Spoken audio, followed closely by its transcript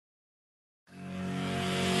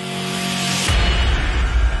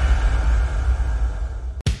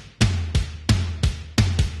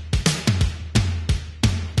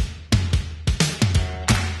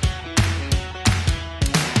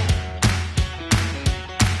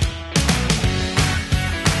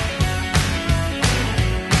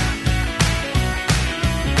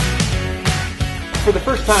for the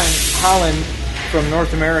first time, Holland from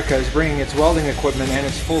North America is bringing its welding equipment and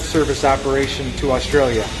its full service operation to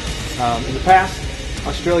Australia. In the past,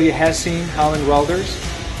 Australia has seen Holland welders,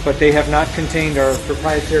 but they have not contained our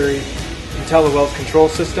proprietary IntelliWeld control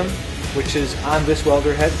system, which is on this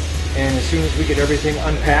welder head. And as soon as we get everything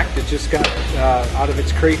unpacked, it just got out of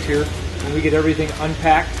its crate here, when we get everything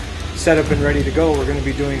unpacked, set up and ready to go, we're going to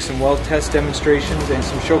be doing some weld test demonstrations and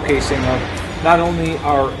some showcasing of not only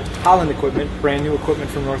our Holland equipment, brand new equipment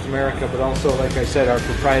from North America, but also, like I said, our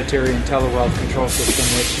proprietary IntelliWeld control system,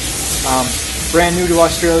 which brand new to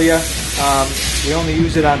Australia. We only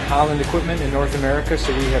use it on Holland equipment in North America,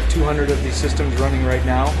 so we have 200 of these systems running right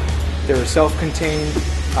now. They're a self-contained,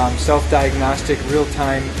 self-diagnostic,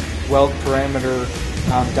 real-time weld parameter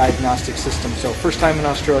diagnostic system. So first time in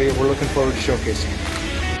Australia, we're looking forward to showcasing it.